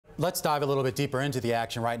Let's dive a little bit deeper into the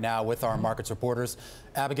action right now with our markets reporters.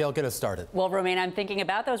 Abigail, get us started. Well, Romaine, I'm thinking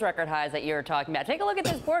about those record highs that you were talking about. Take a look at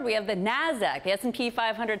this board. We have the NASDAQ, the S&P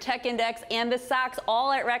 500 Tech Index, and the stocks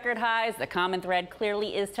all at record highs. The common thread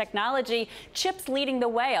clearly is technology. Chips leading the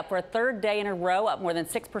way, up for a third day in a row, up more than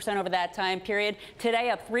 6% over that time period.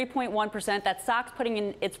 Today, up 3.1%. That stock's putting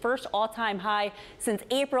in its first all-time high since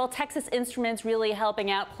April. Texas Instruments really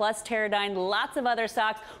helping out, plus Teradyne, lots of other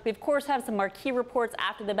stocks. We, of course, have some marquee reports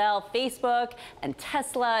after the bell, Facebook and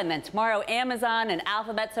Tesla, and then tomorrow, Amazon and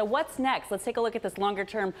Alphabet. So what's next? Let's take a look at this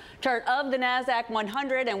longer-term chart of the NASDAQ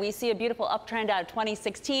 100, and we see a beautiful uptrend out of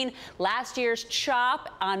 2016. Last year's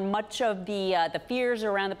chop on much of the fears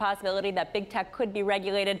around the possibility that big tech could be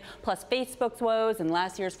regulated, plus Facebook's woes and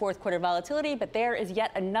last year's fourth quarter volatility. But there is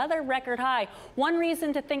yet another record high. One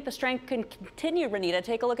reason to think the strength can continue, Renita.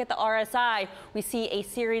 Take a look at the RSI. We see a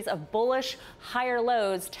series of bullish higher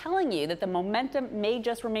lows telling you that the momentum may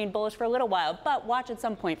just remain bullish for a little while, but watch at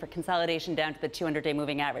some point for consolidation down to the 200-day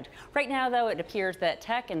moving average. Right now, though, it appears that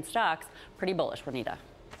tech and stocks pretty bullish, Renita.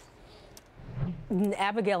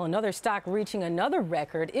 Abigail, another stock reaching another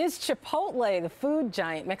record is Chipotle, the food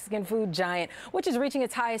giant, Mexican food giant, which is reaching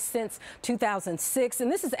its highest since 2006.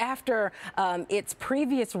 And this is after its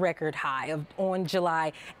previous record high on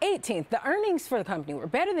July 18th. The earnings for the company were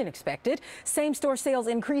better than expected. Same-store sales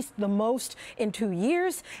increased the most in 2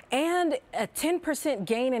 years, and a 10%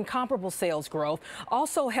 gain in comparable sales growth,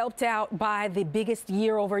 also helped out by the biggest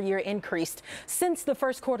year-over-year increase since the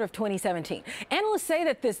first quarter of 2017. Analysts say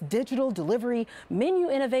that this digital delivery, menu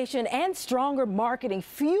innovation, and stronger marketing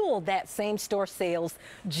fueled that same-store sales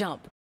jump.